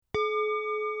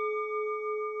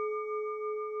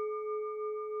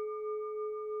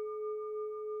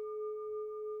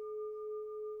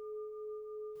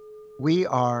We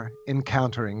are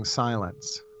Encountering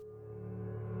Silence.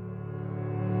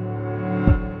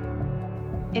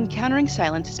 Encountering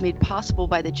Silence is made possible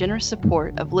by the generous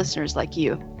support of listeners like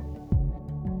you.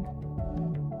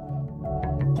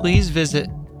 Please visit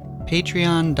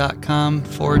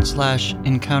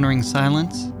patreon.com/encountering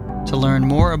silence to learn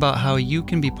more about how you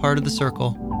can be part of the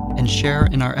circle and share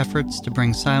in our efforts to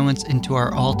bring silence into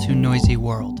our all too noisy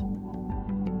world.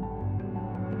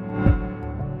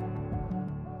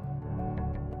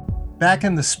 Back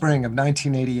in the spring of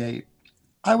 1988,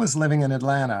 I was living in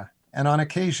Atlanta and on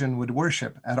occasion would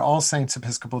worship at All Saints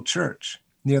Episcopal Church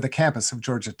near the campus of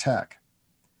Georgia Tech.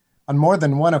 On more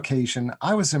than one occasion,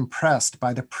 I was impressed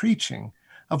by the preaching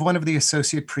of one of the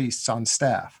associate priests on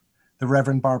staff, the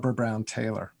Reverend Barbara Brown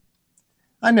Taylor.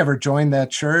 I never joined that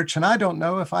church, and I don't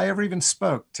know if I ever even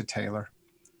spoke to Taylor,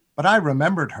 but I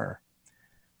remembered her.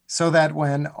 So that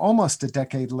when, almost a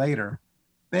decade later,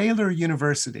 Baylor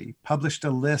University published a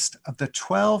list of the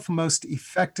 12 most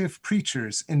effective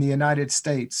preachers in the United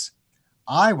States,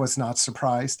 I was not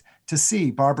surprised to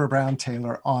see Barbara Brown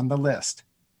Taylor on the list,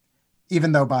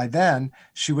 even though by then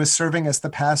she was serving as the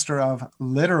pastor of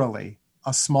literally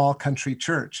a small country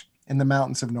church in the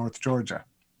mountains of North Georgia.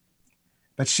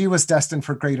 But she was destined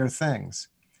for greater things,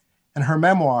 and her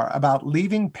memoir about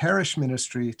leaving parish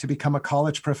ministry to become a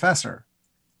college professor,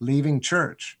 Leaving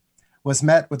Church, was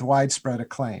met with widespread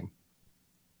acclaim.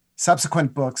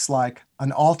 Subsequent books like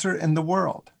An Altar in the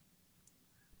World,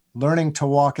 Learning to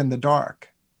Walk in the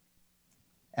Dark,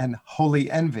 and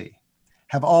Holy Envy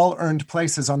have all earned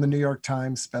places on the New York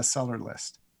Times bestseller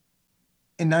list.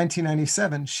 In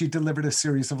 1997, she delivered a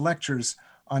series of lectures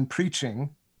on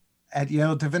preaching at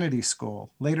Yale Divinity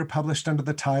School, later published under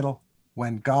the title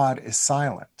When God is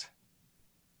Silent.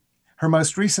 Her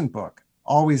most recent book,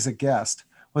 Always a Guest,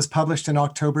 was published in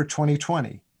October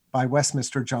 2020 by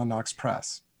Westminster John Knox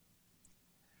Press.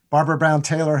 Barbara Brown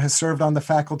Taylor has served on the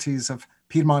faculties of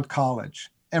Piedmont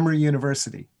College, Emory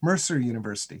University, Mercer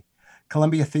University,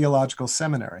 Columbia Theological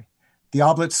Seminary, the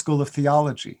Oblate School of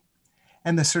Theology,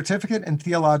 and the Certificate in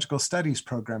Theological Studies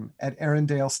program at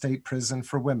Arendale State Prison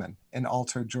for Women in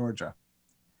Alto, Georgia.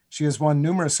 She has won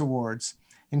numerous awards,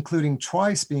 including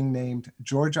twice being named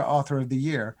Georgia Author of the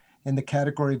Year in the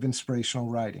category of inspirational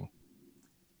writing.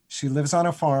 She lives on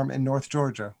a farm in North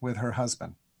Georgia with her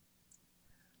husband.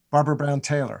 Barbara Brown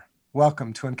Taylor,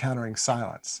 welcome to Encountering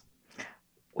Silence.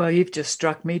 Well, you've just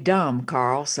struck me dumb,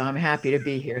 Carl, so I'm happy to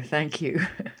be here. Thank you.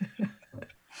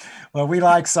 Well, we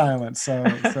like silence, so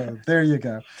there you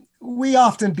go. We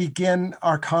often begin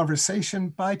our conversation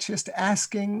by just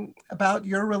asking about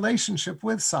your relationship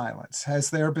with silence. Has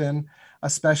there been a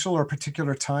special or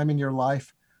particular time in your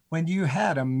life when you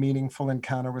had a meaningful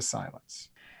encounter with silence?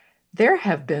 There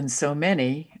have been so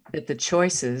many that the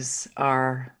choices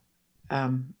are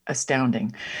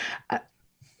astounding.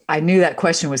 I knew that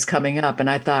question was coming up, and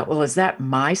I thought, well, is that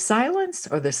my silence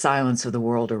or the silence of the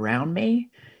world around me?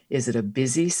 Is it a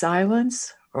busy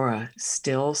silence or a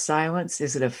still silence?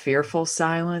 Is it a fearful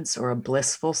silence or a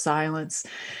blissful silence?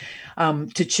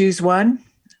 To choose one,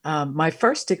 my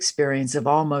first experience of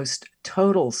almost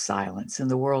total silence in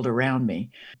the world around me,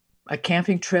 a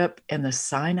camping trip in the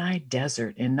Sinai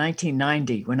Desert in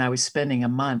 1990 when I was spending a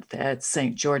month at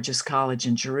St. George's College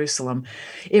in Jerusalem.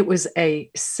 It was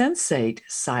a sensate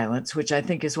silence, which I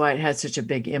think is why it had such a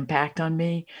big impact on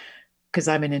me, because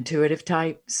I'm an intuitive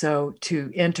type. So to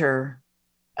enter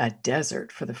a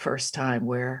desert for the first time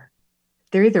where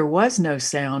there either was no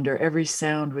sound or every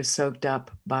sound was soaked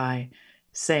up by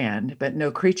sand, but no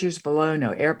creatures below,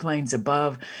 no airplanes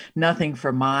above, nothing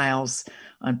for miles,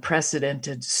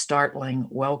 unprecedented, startling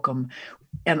welcome.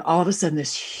 And all of a sudden,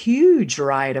 this huge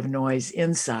riot of noise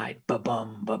inside,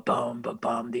 ba-bum, ba-bum,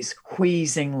 ba-bum, these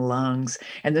wheezing lungs,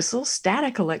 and this little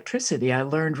static electricity I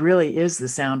learned really is the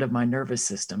sound of my nervous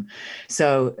system.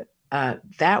 So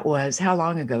that was how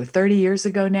long ago? 30 years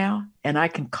ago now, and I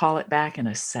can call it back in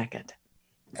a second.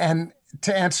 And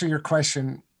to answer your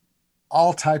question,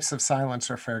 all types of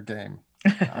silence are fair game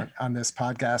on this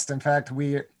podcast. In fact,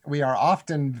 we are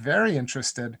often very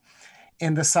interested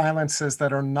in the silences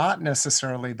that are not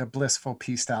necessarily the blissful,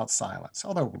 pieced out silence,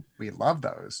 although we love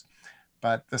those,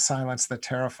 but the silence that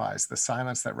terrifies, the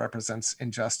silence that represents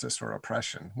injustice or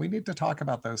oppression. We need to talk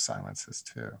about those silences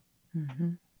too.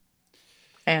 Mm-hmm.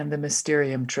 And the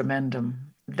mysterium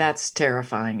tremendum. That's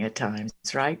terrifying at times,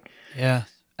 right? Yeah,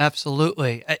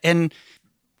 absolutely. And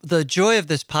the joy of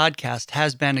this podcast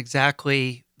has been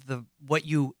exactly what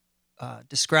you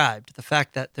described, the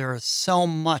fact that there is so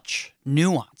much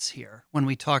nuance here when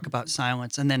we talk about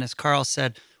silence. And then, as Carl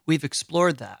said, we've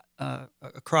explored that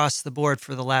across the board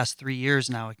for the last 3 years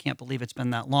now. I can't believe it's been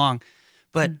that long.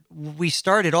 But we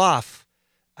started off,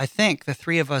 I think, the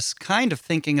three of us kind of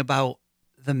thinking about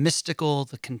the mystical,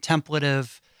 the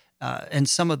contemplative, and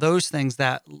some of those things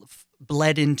that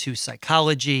bled into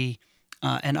psychology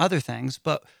and other things.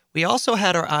 But we also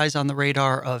had our eyes on the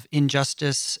radar of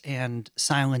injustice and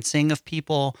silencing of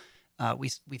people.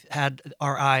 We've had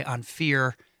our eye on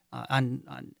fear,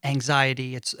 on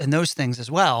anxiety, and those things as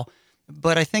well.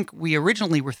 But I think we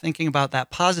originally were thinking about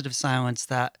that positive silence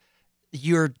that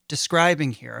you're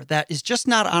describing here that is just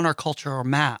not on our cultural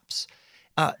maps.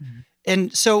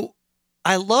 And so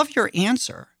I love your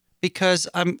answer because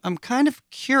I'm kind of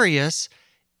curious.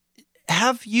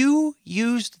 Have you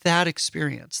used that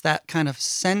experience, that kind of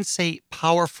sensate,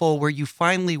 powerful, where you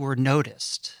finally were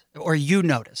noticed, or you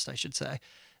noticed, I should say,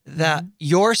 that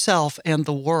yourself and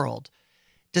the world,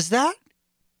 does that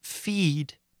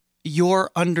feed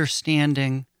your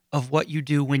understanding of what you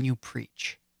do when you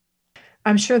preach?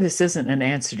 I'm sure this isn't an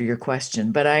answer to your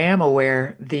question, but I am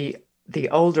aware the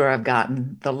older I've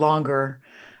gotten, the longer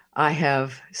I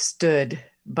have stood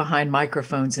behind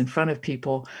microphones in front of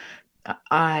people.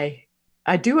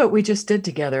 I do what we just did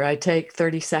together. I take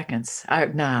 30 seconds. I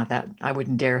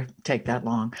wouldn't dare take that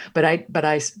long. But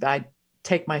I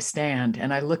take my stand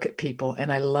and I look at people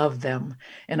and I love them.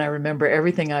 And I remember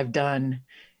everything I've done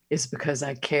is because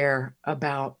I care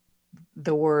about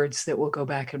the words that will go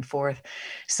back and forth.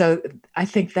 So I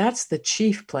think that's the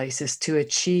chief place, is to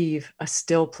achieve a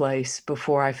still place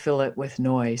before I fill it with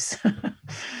noise.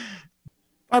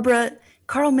 Barbara,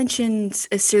 Carl mentioned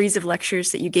a series of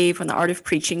lectures that you gave on the art of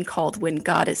preaching called When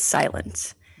God is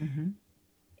Silent. Mm-hmm.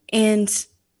 And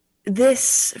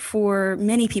this, for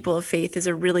many people of faith, is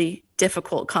a really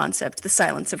difficult concept, the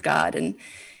silence of God. And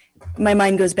my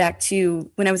mind goes back to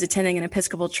when I was attending an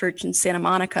Episcopal church in Santa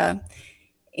Monica,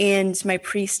 and my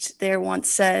priest there once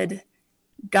said,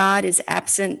 God is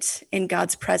absent in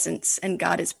God's presence, and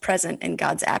God is present in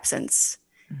God's absence.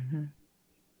 Mm-hmm.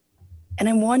 And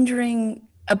I'm wondering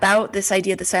about this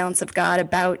idea of the silence of God,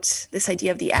 about this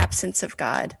idea of the absence of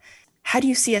God. How do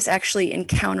you see us actually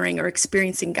encountering or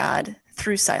experiencing God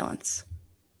through silence?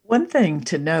 One thing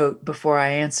to note before I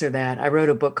answer that, I wrote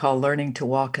a book called Learning to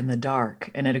Walk in the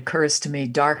Dark, and it occurs to me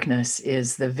darkness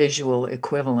is the visual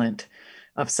equivalent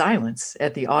of silence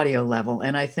at the audio level.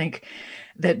 And I think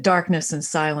that darkness and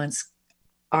silence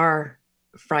are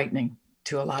frightening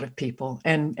to a lot of people.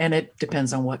 And it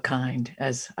depends on what kind,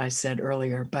 as I said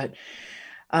earlier. But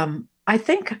I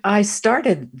think I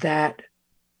started that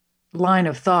line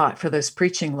of thought for those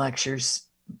preaching lectures,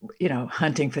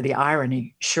 hunting for the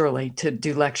irony, surely, to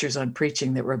do lectures on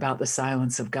preaching that were about the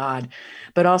silence of God,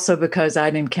 but also because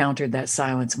I'd encountered that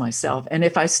silence myself. And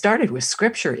if I started with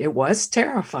scripture, it was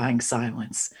terrifying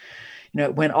silence.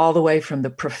 It went all the way from the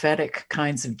prophetic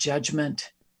kinds of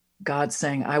judgment, God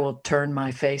saying, I will turn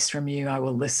my face from you, I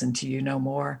will listen to you no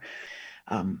more.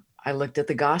 I looked at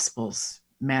the Gospels,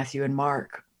 Matthew and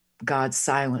Mark, God's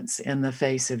silence in the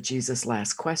face of Jesus'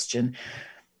 last question.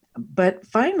 But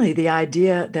finally, the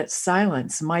idea that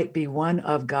silence might be one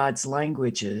of God's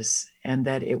languages and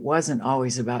that it wasn't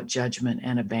always about judgment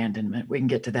and abandonment, we can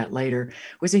get to that later,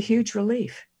 was a huge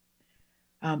relief.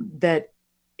 That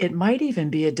it might even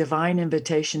be a divine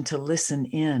invitation to listen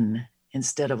in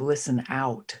instead of listen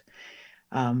out.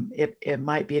 It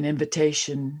might be an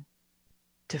invitation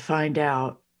to find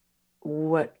out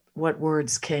what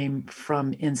words came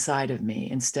from inside of me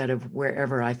instead of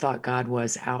wherever I thought God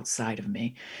was outside of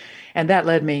me. And that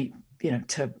led me,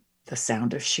 to the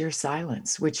sound of sheer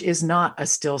silence, which is not a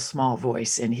still small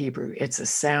voice in Hebrew. It's a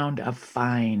sound of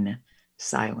fine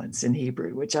silence in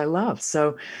Hebrew, which I love.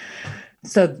 So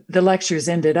the lectures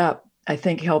ended up, I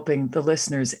think, helping the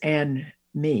listeners and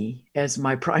me as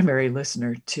my primary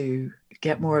listener to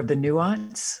get more of the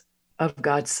nuance of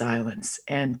God's silence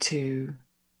and to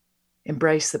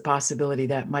embrace the possibility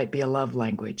that might be a love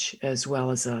language as well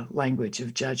as a language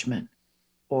of judgment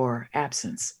or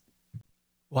absence.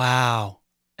 Wow.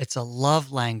 It's a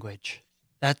love language.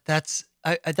 That's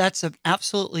an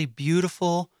absolutely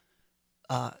beautiful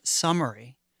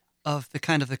summary of the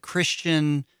kind of the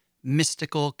Christian,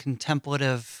 mystical,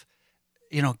 contemplative,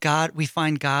 God, we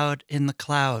find God in the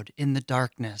cloud, in the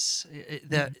darkness,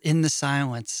 in the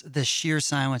silence, the sheer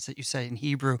silence that you say in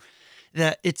Hebrew.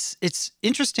 That it's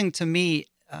interesting to me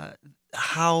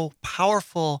how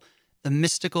powerful the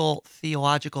mystical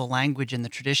theological language in the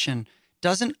tradition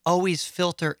doesn't always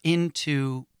filter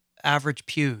into average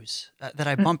pews. That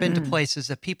I bump into places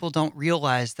that people don't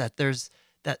realize that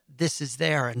this is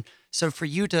there, and so for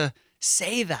you to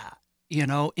say that,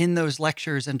 in those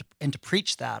lectures and to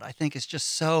preach that, I think is just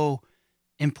so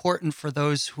important for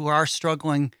those who are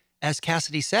struggling, as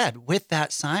Cassidy said, with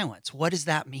that silence. What does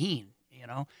that mean? you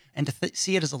know, and to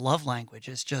see it as a love language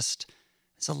is just,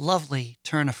 it's a lovely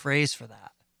turn of phrase for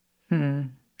that. Hmm.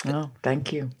 Oh,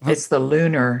 thank you. It's the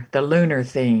lunar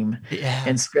theme Yeah.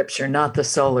 in scripture, not the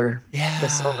solar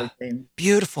Yeah. theme.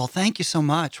 Beautiful. Thank you so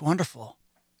much. Wonderful.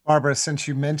 Barbara, since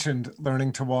you mentioned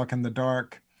learning to walk in the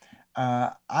dark,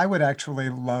 I would actually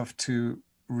love to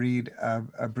read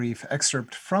a brief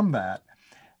excerpt from that.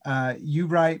 You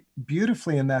write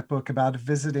beautifully in that book about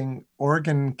visiting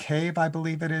Oregon Cave, I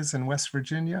believe it is, in West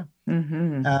Virginia.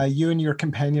 Mm-hmm. You and your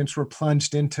companions were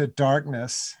plunged into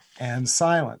darkness and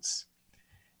silence.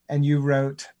 And you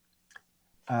wrote,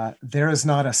 there is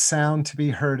not a sound to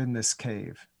be heard in this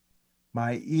cave.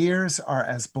 My ears are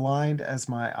as blind as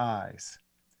my eyes.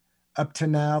 Up to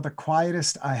now, the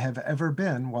quietest I have ever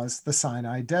been was the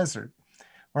Sinai Desert,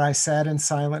 where I sat in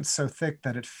silence so thick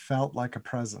that it felt like a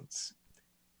presence.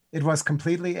 It was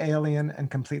completely alien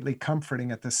and completely comforting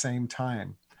at the same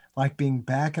time, like being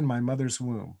back in my mother's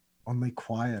womb, only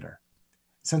quieter,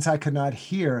 since I could not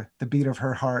hear the beat of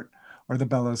her heart or the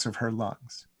bellows of her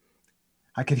lungs.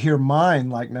 I could hear mine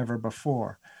like never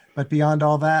before, but beyond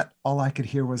all that, all I could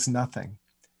hear was nothing.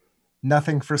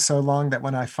 Nothing for so long that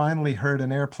when I finally heard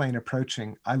an airplane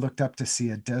approaching, I looked up to see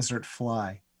a desert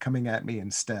fly coming at me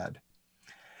instead.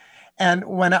 And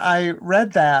when I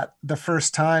read that the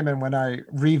first time and when I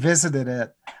revisited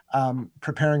it,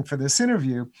 preparing for this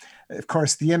interview, of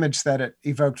course, the image that it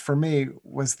evoked for me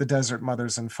was the desert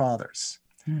mothers and fathers.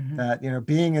 Mm-hmm. That,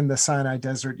 being in the Sinai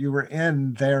Desert, you were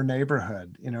in their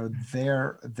neighborhood,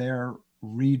 their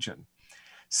region.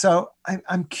 So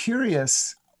I'm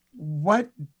curious,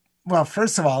 well,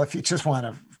 first of all, if you just want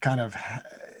to kind of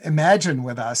imagine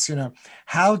with us,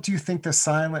 how do you think the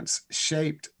silence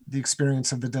shaped the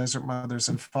experience of the desert mothers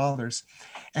and fathers?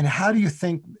 And how do you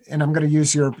think, and I'm going to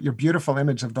use your beautiful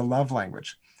image of the love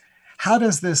language, how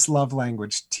does this love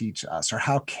language teach us, or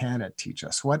how can it teach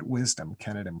us? What wisdom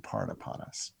can it impart upon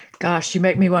us? Gosh, you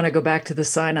make me want to go back to the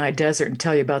Sinai Desert and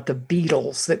tell you about the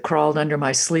beetles that crawled under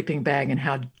my sleeping bag and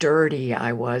how dirty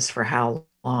I was for how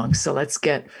long. So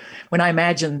when I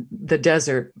imagine the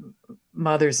desert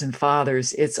mothers and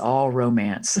fathers, it's all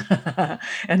romance.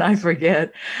 And I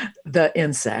forget the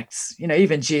insects.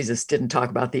 Even Jesus didn't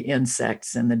talk about the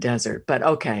insects in the desert, but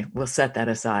okay, we'll set that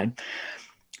aside.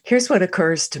 Here's what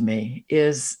occurs to me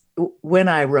is when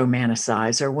I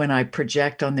romanticize or when I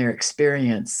project on their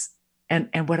experience,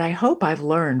 and what I hope I've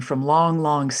learned from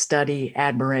long study,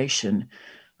 admiration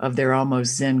of their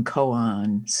almost Zen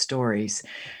koan stories,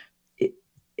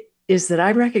 is that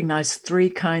I recognize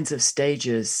three kinds of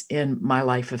stages in my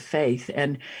life of faith.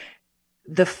 And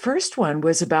the first one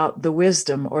was about the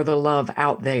wisdom or the love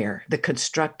out there, the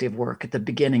constructive work at the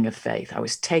beginning of faith. I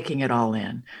was taking it all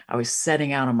in. I was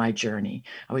setting out on my journey.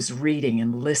 I was reading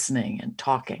and listening and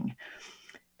talking.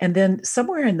 And then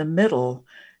somewhere in the middle,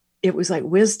 it was like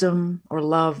wisdom or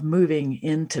love moving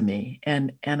into me.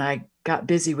 And I got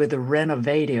busy with the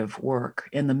renovative work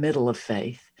in the middle of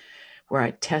faith, where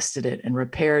I tested it and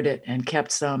repaired it and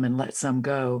kept some and let some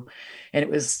go. And it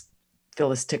was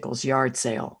Phyllis Tickle's yard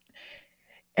sale.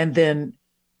 And then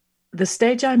the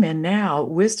stage I'm in now,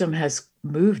 wisdom has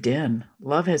moved in,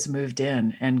 love has moved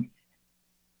in and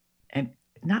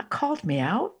not called me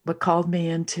out, but called me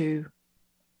into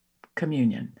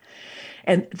communion.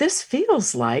 And this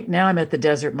feels like, now I'm at the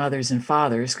desert mothers and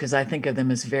fathers, because I think of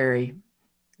them as very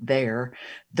there,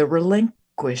 the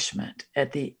relinquishment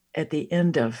at the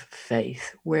end of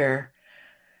faith, where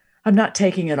I'm not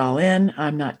taking it all in,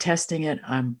 I'm not testing it,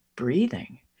 I'm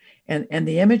breathing. And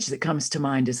the image that comes to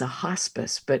mind is a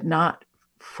hospice, but not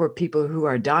for people who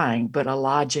are dying, but a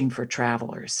lodging for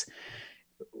travelers,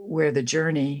 where the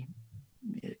journey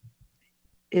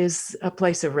is a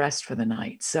place of rest for the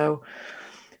night. So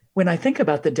when I think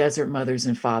about the desert mothers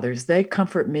and fathers, they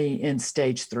comfort me in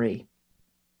stage 3,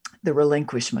 the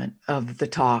relinquishment of the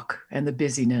talk and the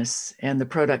busyness and the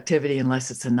productivity, unless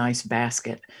it's a nice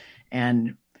basket,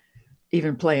 and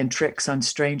even playing tricks on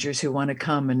strangers who want to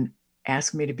come and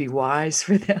ask me to be wise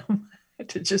for them,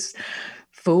 to just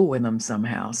fool with them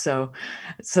somehow. So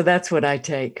that's what I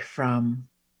take from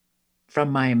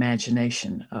my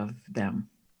imagination of them.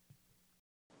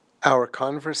 Our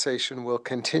conversation will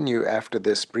continue after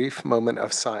this brief moment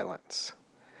of silence.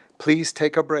 Please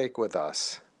take a break with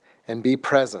us and be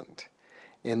present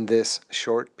in this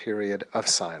short period of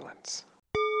silence.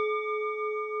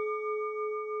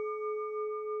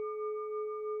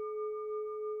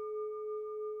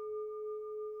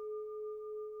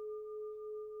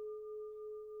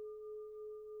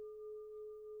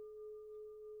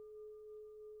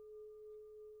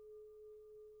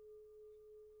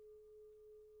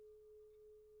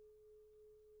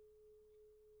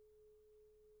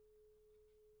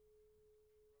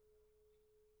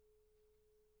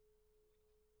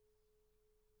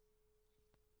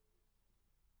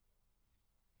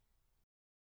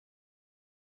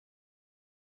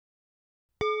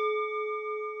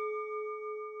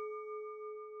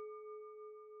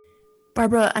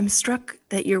 Barbara, I'm struck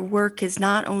that your work is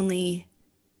not only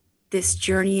this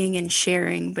journeying and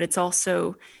sharing, but it's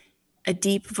also a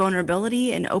deep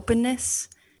vulnerability and openness.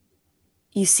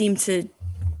 You seem to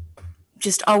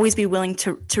just always be willing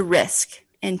to risk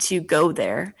and to go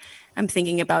there. I'm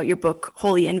thinking about your book,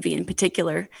 Holy Envy, in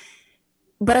particular.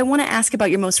 But I want to ask about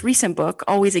your most recent book,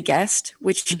 Always a Guest,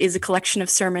 which is a collection of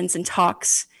sermons and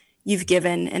talks you've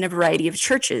given in a variety of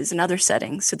churches and other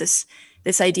settings. So this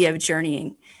idea of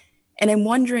journeying. And I'm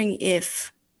wondering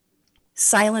if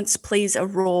silence plays a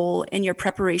role in your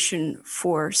preparation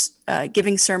for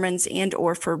giving sermons and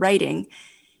or for writing.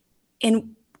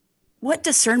 And what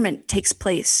discernment takes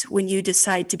place when you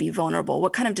decide to be vulnerable?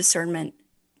 What kind of discernment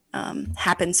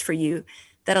happens for you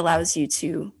that allows you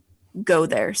to go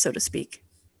there, so to speak?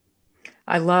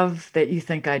 I love that you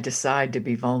think I decide to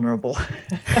be vulnerable.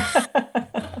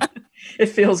 It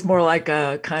feels more like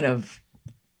a kind of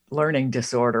learning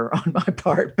disorder on my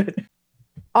part, but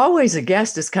Always a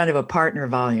Guest is kind of a partner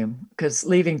volume because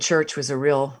Leaving Church was a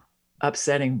real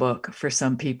upsetting book for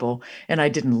some people. And I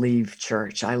didn't leave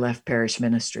church. I left parish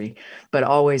ministry, but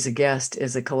Always a Guest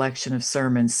is a collection of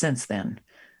sermons since then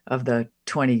of the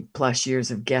 20 plus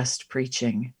years of guest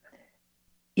preaching.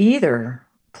 Either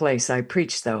place I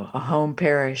preach, though, a home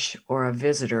parish or a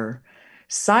visitor,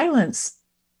 silence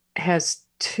has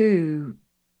two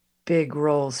big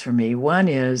roles for me. One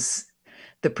is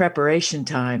the preparation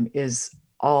time is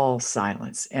all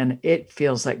silence. And it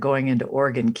feels like going into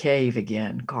Organ Cave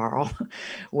again, Carl,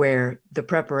 where the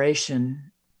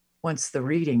preparation, once the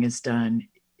reading is done,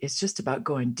 it's just about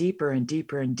going deeper and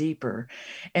deeper and deeper.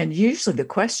 And usually the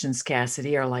questions,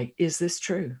 Cassidy, are like, is this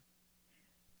true?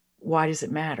 Why does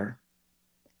it matter?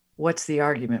 What's the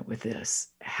argument with this?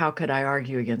 How could I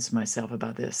argue against myself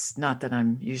about this? Not that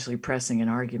I'm usually pressing an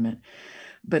argument,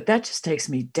 but that just takes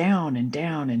me down and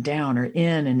down and down, or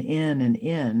in and in and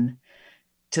in,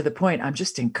 to the point I'm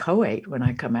just inchoate when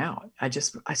I come out.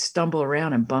 I stumble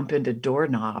around and bump into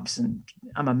doorknobs and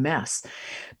I'm a mess.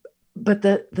 But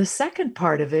the second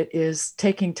part of it is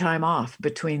taking time off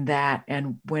between that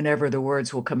and whenever the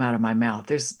words will come out of my mouth.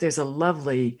 There's a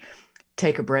lovely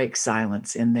take a break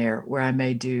silence in there where I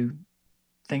may do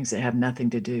things that have nothing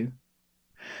to do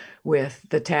with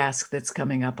the task that's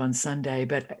coming up on Sunday.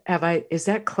 But is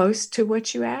that close to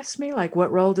what you asked me? Like,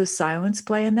 what role does silence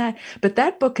play in that? But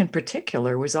that book in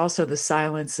particular was also the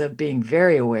silence of being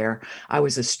very aware I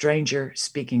was a stranger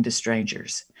speaking to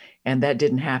strangers. And that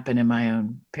didn't happen in my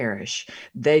own parish.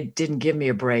 They didn't give me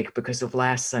a break because of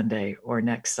last Sunday or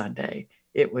next Sunday.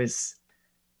 It was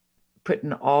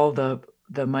putting all the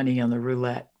money on the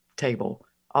roulette table,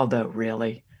 although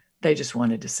really, they just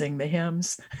wanted to sing the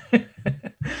hymns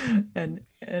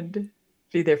and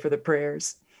be there for the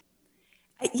prayers.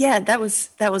 Yeah, that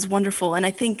was wonderful. And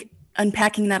I think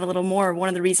unpacking that a little more, one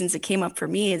of the reasons it came up for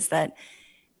me is that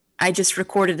I just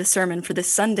recorded a sermon for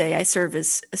this Sunday. I serve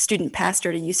as a student pastor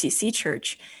at a UCC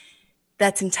church.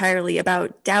 That's entirely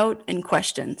about doubt and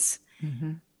questions.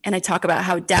 Mm-hmm. And I talk about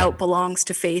how doubt belongs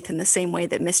to faith in the same way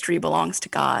that mystery belongs to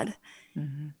God.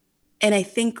 Mm-hmm. And I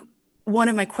think one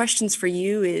of my questions for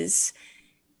you is,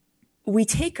 we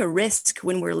take a risk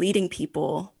when we're leading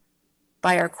people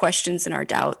by our questions and our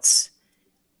doubts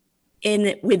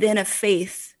within a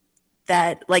faith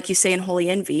that, like you say in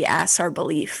Holy Envy, asks our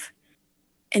belief.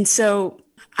 And so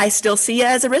I still see you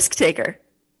as a risk taker.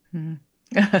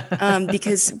 Mm-hmm.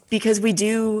 because we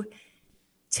do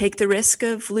take the risk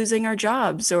of losing our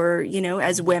jobs, or,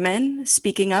 as women,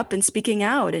 speaking up and speaking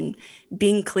out and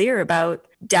being clear about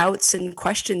doubts and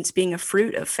questions being a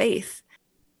fruit of faith.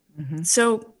 Mm-hmm.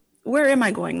 So where am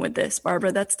I going with this,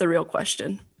 Barbara? That's the real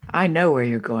question. I know where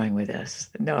you're going with this.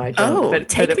 No, I don't. Oh,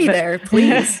 take me there,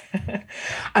 please.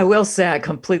 I will say I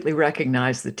completely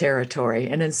recognize the territory.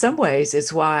 And in some ways,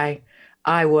 it's why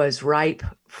I was ripe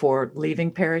for leaving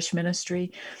parish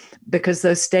ministry, because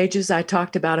those stages I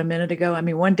talked about a minute ago,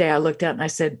 one day I looked out and I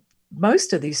said,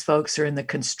 most of these folks are in the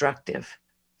constructive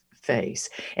phase.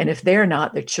 And if they're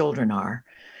not, their children are.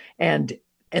 And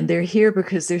they're here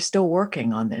because they're still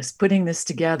working on this, putting this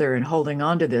together and holding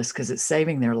on to this because it's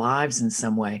saving their lives in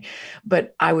some way.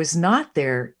 But I was not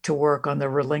there to work on the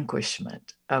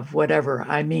relinquishment of whatever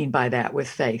I mean by that with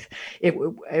faith. It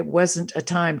wasn't a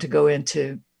time to go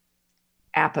into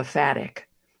apophatic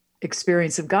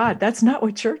experience of God. That's not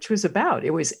what church was about.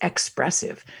 It was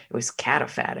expressive. It was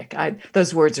cataphatic.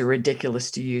 Those words are ridiculous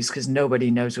to use because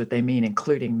nobody knows what they mean,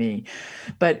 including me.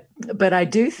 But I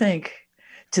do think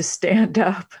to stand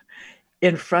up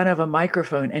in front of a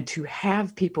microphone and to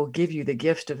have people give you the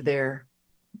gift of their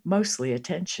mostly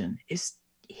attention is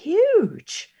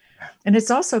huge. And it's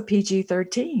also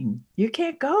PG-13. You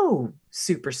can't go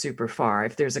super, super far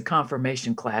if there's a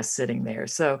confirmation class sitting there.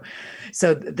 So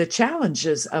the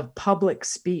challenges of public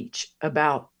speech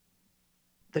about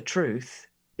the truth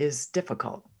is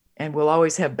difficult and will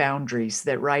always have boundaries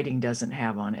that writing doesn't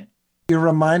have on it. You're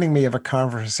reminding me of a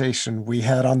conversation we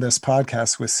had on this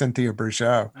podcast with Cynthia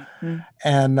Bourgeault. Mm-hmm.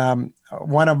 And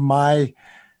one of my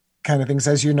kind of things,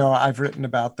 as you know, I've written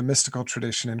about the mystical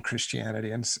tradition in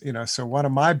Christianity. And, so one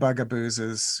of my bugaboos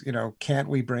is, can't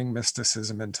we bring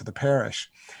mysticism into the parish?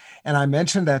 And I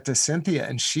mentioned that to Cynthia,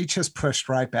 and she just pushed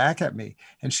right back at me.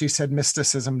 And she said,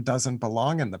 mysticism doesn't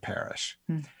belong in the parish.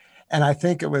 Mm. And I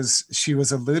think she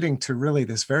was alluding to really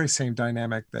this very same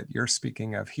dynamic that you're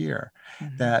speaking of here,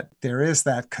 mm-hmm. that there is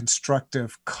that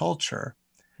constructive culture,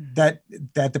 mm-hmm.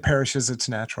 that the parish is its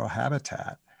natural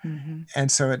habitat. Mm-hmm.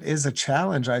 And so it is a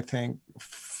challenge, I think,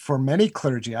 for many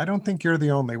clergy. I don't think you're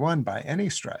the only one by any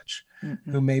stretch,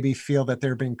 mm-hmm. who maybe feel that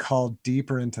they're being called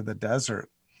deeper into the desert.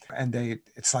 And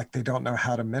it's like they don't know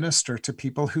how to minister to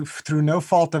people who, through no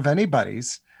fault of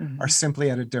anybody's, mm-hmm. are simply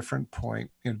at a different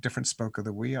point, different spoke of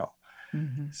the wheel.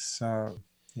 Mm-hmm. So,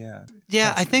 yeah.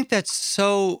 Yeah, I think that's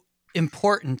so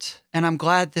important. And I'm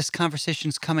glad this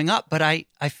conversation's coming up. But I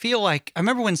feel like, I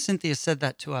remember when Cynthia said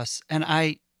that to us, and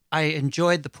I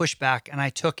enjoyed the pushback, and I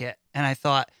took it, and I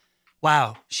thought,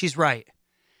 wow, she's right.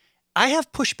 I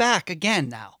have pushback again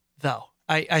now, though,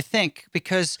 I think,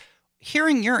 because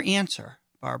hearing your answer,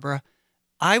 Barbara,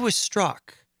 I was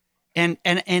struck. And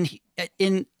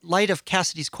in light of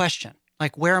Cassidy's question,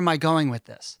 like, where am I going with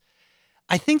this?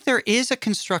 I think there is a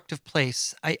constructive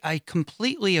place. I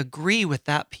completely agree with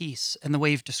that piece and the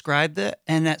way you've described it,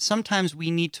 and that sometimes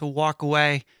we need to walk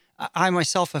away. I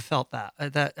myself have felt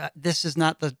that this is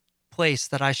not the place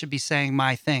that I should be saying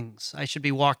my things. I should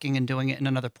be walking and doing it in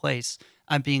another place.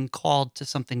 I'm being called to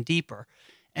something deeper.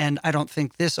 And I don't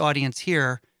think this audience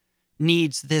here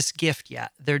needs this gift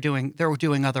yet. They're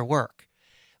doing other work.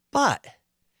 But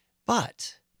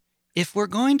if we're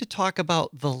going to talk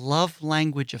about the love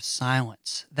language of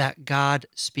silence that God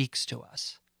speaks to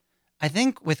us, I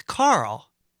think with Carl,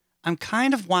 I'm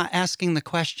kind of asking the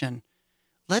question,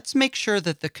 let's make sure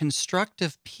that the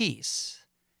constructive piece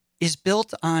is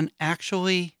built on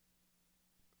actually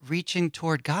reaching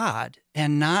toward God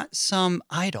and not some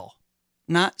idol,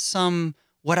 not some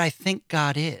what I think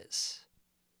God is.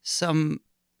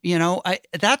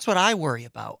 That's what I worry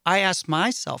about. I ask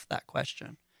myself that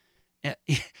question.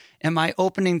 Am I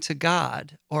opening to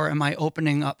God, or am I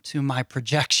opening up to my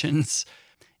projections?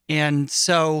 And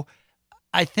so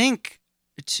I think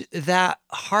that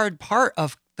hard part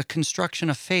of the construction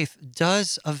of faith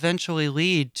does eventually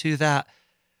lead to that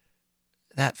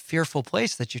fearful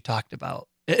place that you talked about,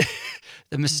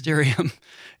 the mysterium,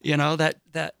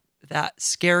 that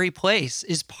scary place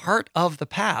is part of the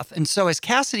path. And so as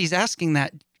Cassidy's asking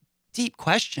that deep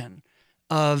question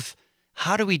of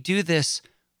how do we do this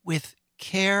with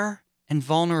care and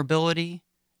vulnerability,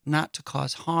 not to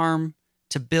cause harm,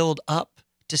 to build up,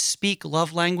 to speak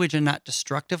love language and not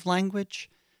destructive language,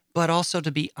 but also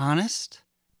to be honest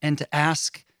and to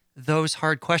ask those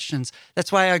hard questions.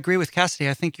 That's why I agree with Cassidy.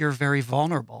 I think you're very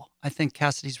vulnerable. I think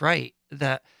Cassidy's right,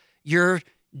 that you're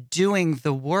doing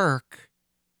the work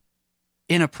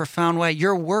in a profound way.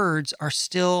 Your words are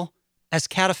still, as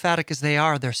cataphatic as they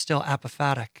are, they're still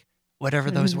apophatic,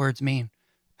 whatever those words mean.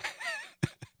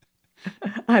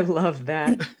 I love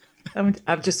that. I'm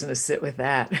just going to sit with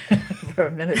that for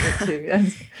a minute or two.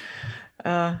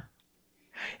 I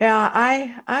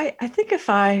think if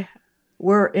I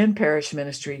were in parish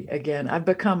ministry again, I've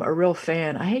become a real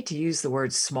fan. I hate to use the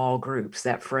word small groups,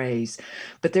 that phrase,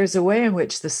 but there's a way in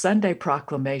which the Sunday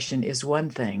proclamation is one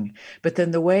thing, but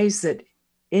then the ways that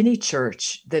any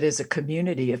church that is a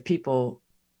community of people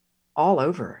all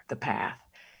over the path,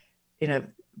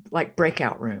 like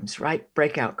breakout rooms, right?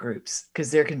 Breakout groups,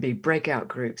 because there can be breakout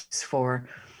groups for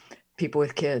people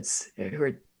with kids who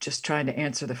are just trying to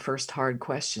answer the first hard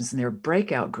questions. And there are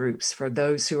breakout groups for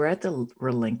those who are at the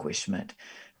relinquishment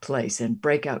place, and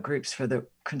breakout groups for the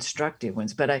constructive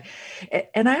ones. But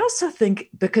I also think,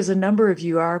 because a number of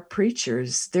you are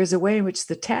preachers, there's a way in which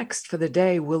the text for the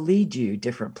day will lead you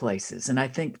different places. And I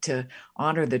think to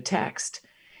honor the text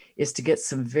is to get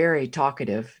some very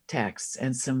talkative texts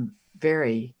and some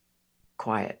very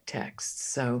quiet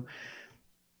texts. So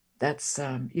that's,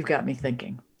 you've got me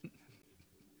thinking.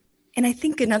 And I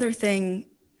think another thing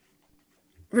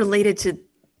related to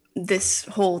this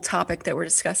whole topic that we're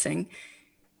discussing,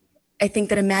 I think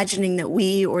that imagining that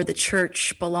we or the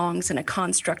church belongs in a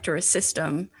construct or a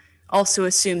system also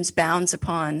assumes bounds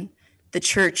upon the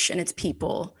church and its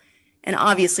people. And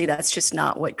obviously that's just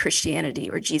not what Christianity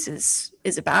or Jesus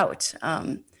is about.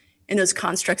 And those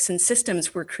constructs and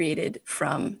systems were created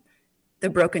from the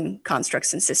broken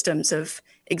constructs and systems of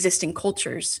existing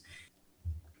cultures.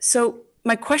 So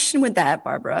my question with that,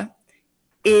 Barbara,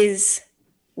 is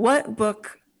what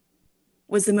book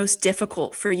was the most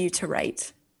difficult for you to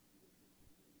write?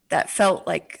 That felt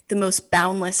like the most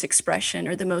boundless expression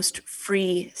or the most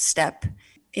free step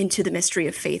into the mystery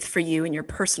of faith for you in your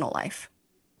personal life?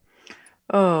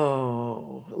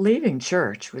 Oh, leaving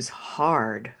church was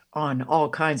hard on all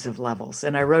kinds of levels,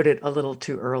 and I wrote it a little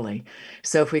too early.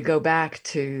 So if we go back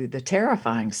to the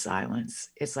terrifying silence,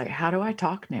 it's like, how do I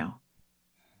talk now?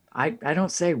 I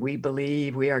don't say we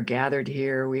believe, we are gathered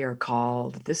here, we are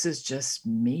called. This is just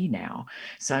me now.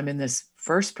 So I'm in this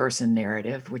first person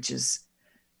narrative, which is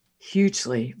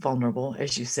hugely vulnerable,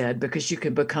 as you said, because you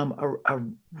can become a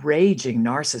raging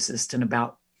narcissist in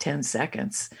about 10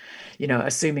 seconds,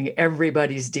 assuming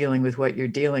everybody's dealing with what you're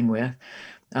dealing with.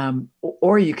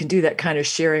 Or you can do that kind of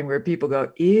sharing where people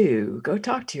go, ew, go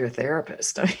talk to your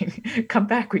therapist. I mean, come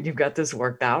back when you've got this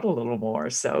worked out a little more.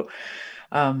 So,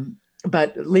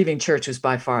 but leaving church was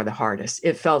by far the hardest.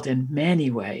 It felt in many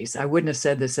ways, I wouldn't have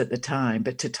said this at the time,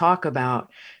 but to talk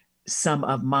about some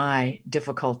of my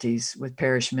difficulties with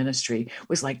parish ministry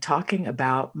was like talking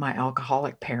about my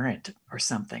alcoholic parent or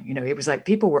something. It was like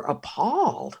people were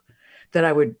appalled that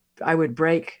I would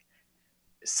break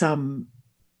some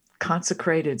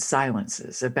consecrated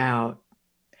silences about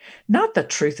not the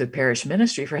truth of parish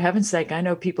ministry. For heaven's sake, I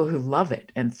know people who love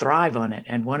it and thrive on it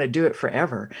and want to do it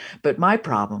forever, but my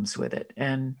problems with it.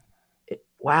 And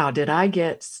wow, did I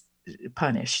get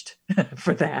punished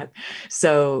for that?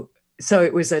 So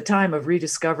it was a time of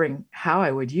rediscovering how I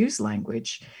would use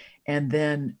language, and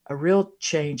then a real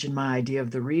change in my idea of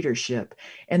the readership,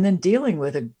 and then dealing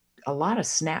with a lot of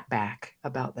snapback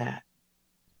about that.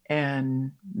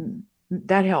 And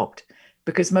that helped,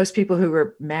 because most people who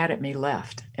were mad at me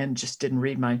left and just didn't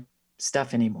read my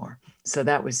stuff anymore. So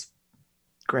that was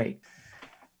great.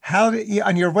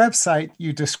 On your website,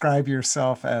 you describe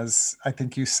yourself as, I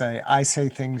think you say, I say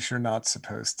things you're not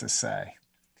supposed to say.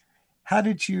 How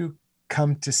did you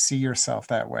come to see yourself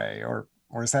that way? Or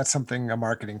is that something a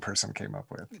marketing person came up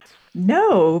with?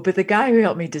 No, but the guy who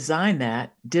helped me design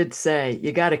that did say,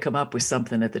 you got to come up with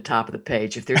something at the top of the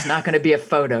page. If there's not going to be a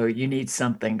photo, you need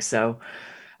something. So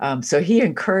he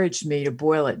encouraged me to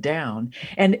boil it down.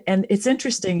 And it's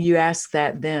interesting you asked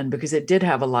that then, because it did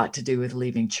have a lot to do with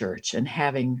leaving church and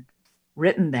having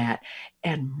written that.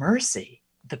 And mercy,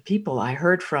 the people I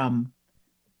heard from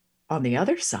on the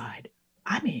other side,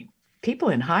 I mean, people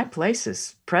in high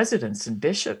places, presidents and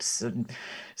bishops and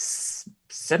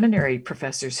seminary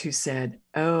professors who said,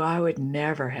 oh, I would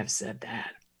never have said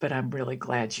that, but I'm really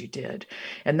glad you did.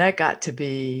 And that got to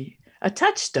be a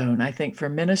touchstone, I think, for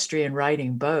ministry and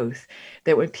writing both,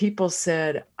 that when people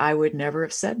said, I would never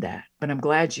have said that, but I'm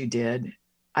glad you did,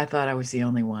 I thought I was the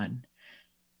only one.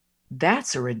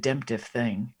 That's a redemptive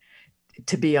thing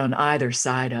to be on either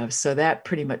side of. So that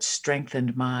pretty much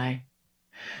strengthened my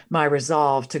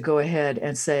resolve to go ahead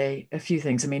and say a few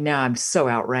things. I mean, now I'm so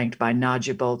outranked by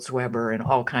Nadja Boltz-Weber and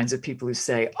all kinds of people who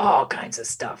say all kinds of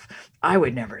stuff I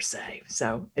would never say.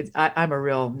 So I'm a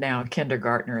real now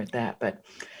kindergartner at that. But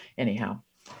anyhow,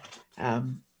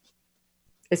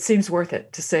 it seems worth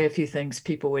it to say a few things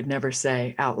people would never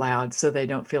say out loud so they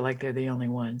don't feel like they're the only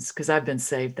ones, because I've been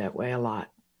saved that way a lot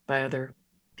by other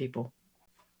people.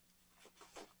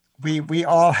 We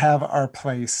all have our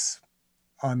place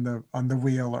on the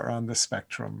wheel or on the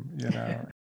spectrum,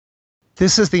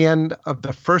 This is the end of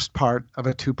the first part of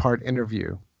a 2-part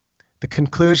interview. The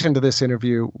conclusion to this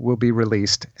interview will be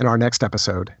released in our next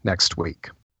episode next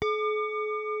week.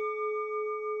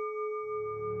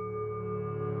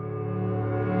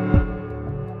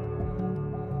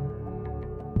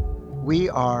 We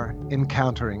are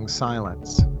Encountering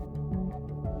Silence.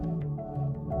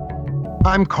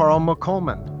 I'm Carl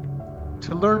McColman.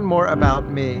 To learn more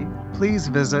about me, please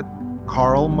visit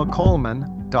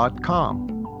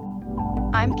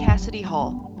carlmccollman.com. I'm Cassidy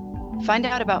Hall. Find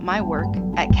out about my work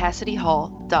at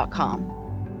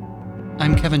CassidyHall.com.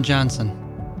 I'm Kevin Johnson.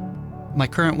 My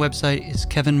current website is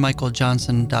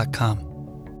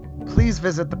kevinmichaeljohnson.com. Please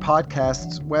visit the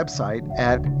podcast's website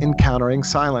at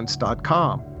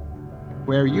encounteringsilence.com,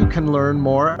 where you can learn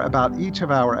more about each of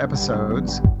our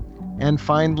episodes and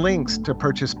find links to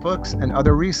purchase books and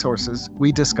other resources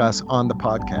we discuss on the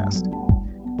podcast.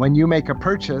 When you make a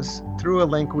purchase through a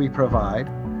link we provide,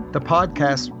 the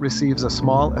podcast receives a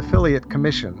small affiliate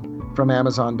commission from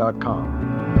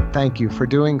Amazon.com. Thank you for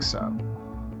doing so.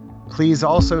 Please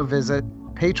also visit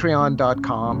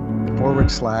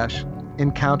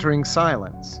patreon.com/Encountering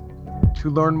Silence. To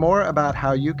learn more about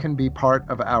how you can be part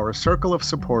of our circle of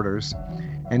supporters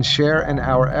and share in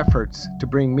our efforts to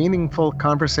bring meaningful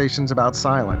conversations about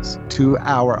silence to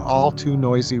our all too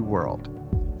noisy world,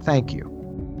 thank you.